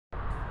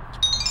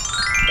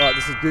Alright,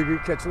 this is Goo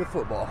catching the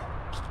football.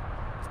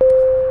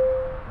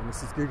 And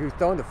this is Goo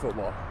throwing the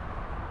football.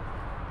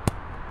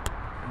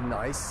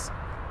 Nice.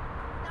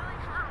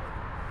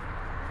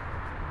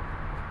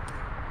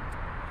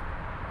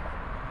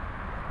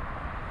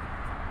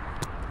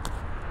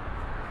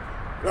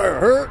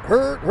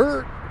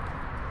 Hurt.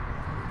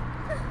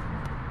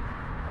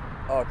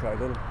 Okay,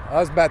 little. I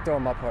was bad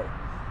throwing my part.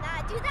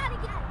 Nah, do that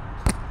again.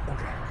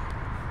 Okay.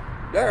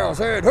 Down,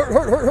 said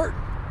hurt.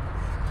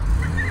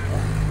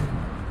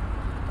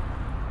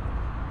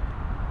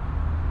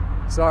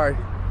 Sorry.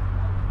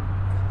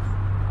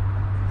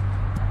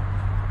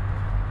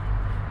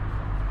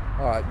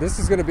 All right, this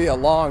is going to be a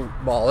long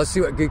ball. Let's see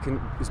what Goo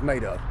is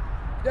made of.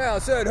 Down,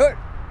 said hurt.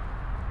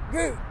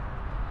 Goo.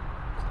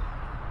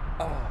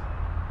 Oh.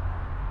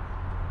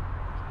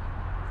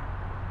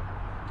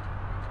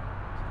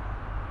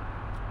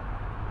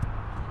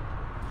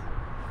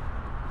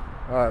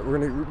 All right, we're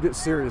going to get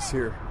serious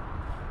here.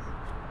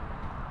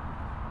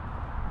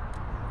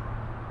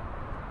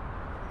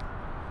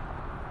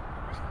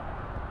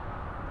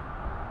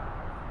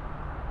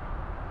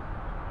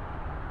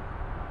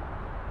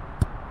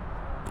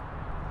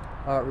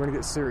 All right, we're going to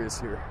get serious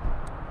here.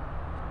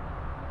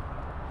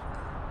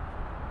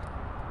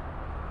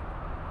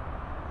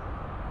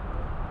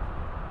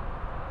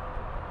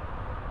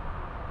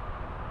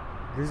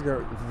 He's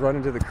going to run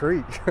into the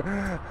creek.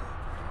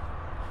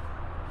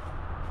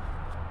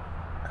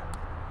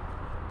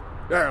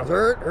 Down,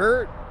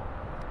 hurt.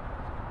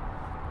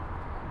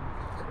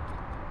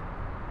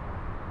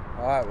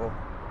 All right, well,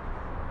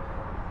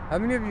 how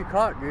many of you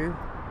caught, Goo?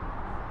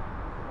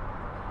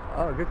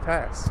 Oh, good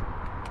pass.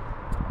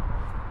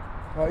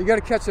 All right, you got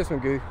to catch this one,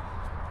 Goo.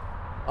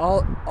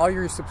 All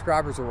your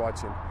subscribers are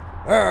watching.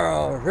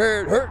 Oh,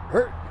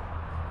 hurt.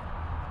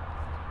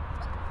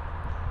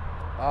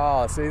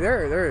 Oh, see,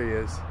 there he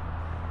is.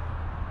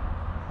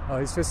 Oh,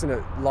 he's fixing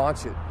to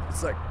launch it.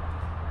 It's like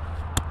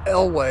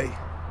Elway.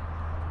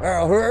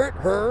 Oh,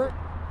 hurt.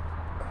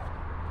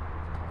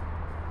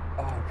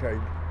 Oh, okay.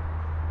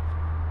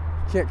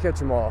 Can't catch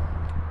them all.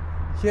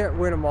 Can't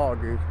win them all,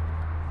 Goo.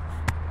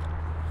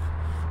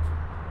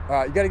 All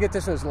right, you got to get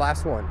this one as the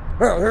last one.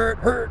 Oh,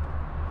 hurt.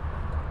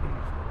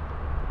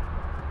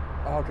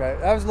 Okay,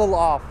 that was a little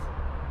off.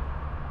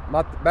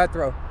 Bad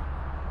throw.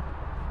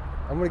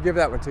 I'm going to give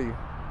that one to you.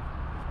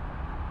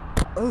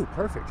 Oh,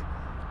 perfect.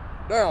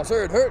 Down,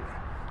 said hurt.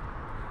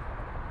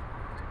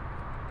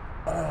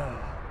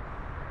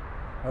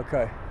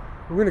 Okay,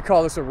 we're going to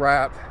call this a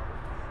wrap.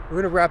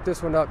 We're going to wrap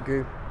this one up,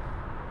 Goo.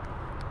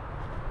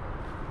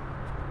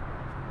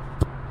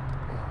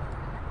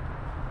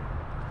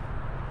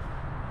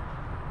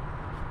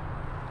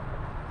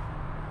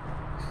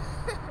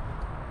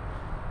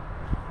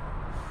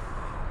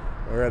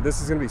 All right, this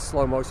is going to be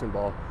slow motion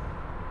ball.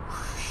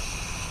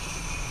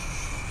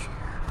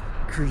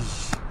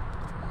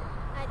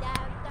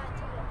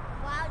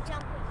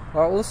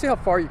 All right, well, let's see how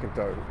far you can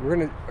throw. We're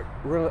gonna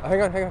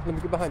hang on. Let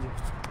me get behind you.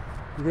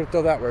 You're gonna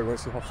throw that way. We're gonna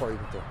see how far you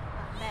can throw.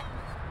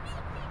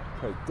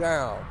 Okay,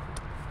 down.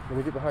 Let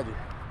me get behind you.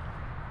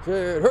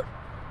 Good.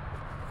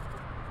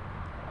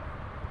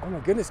 Oh my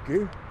goodness,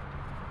 Goo.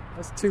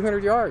 That's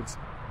 200 yards.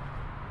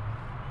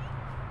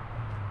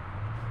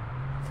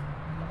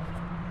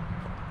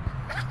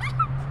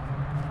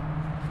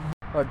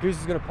 All right, Goose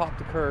is gonna pop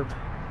the curb.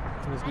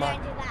 In his I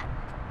gotta do that.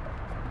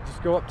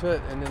 Just go up to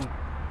it and then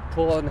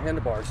pull on the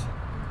handlebars.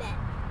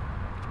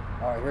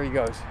 All right, here he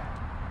goes.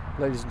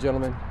 Ladies and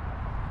gentlemen,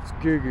 it's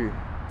Goo.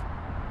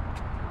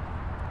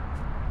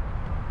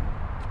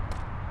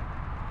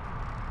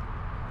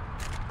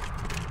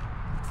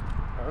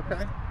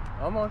 Okay,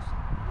 almost.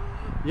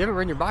 You haven't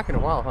ridden your bike in a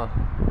while, huh?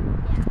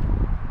 Yeah.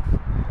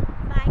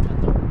 But I can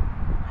do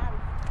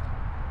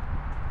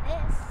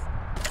this.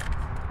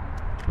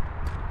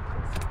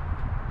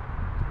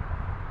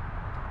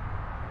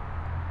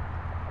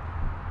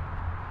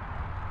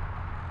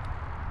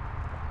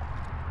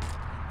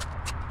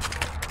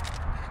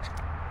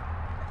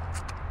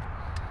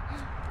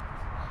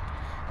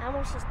 How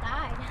much is that?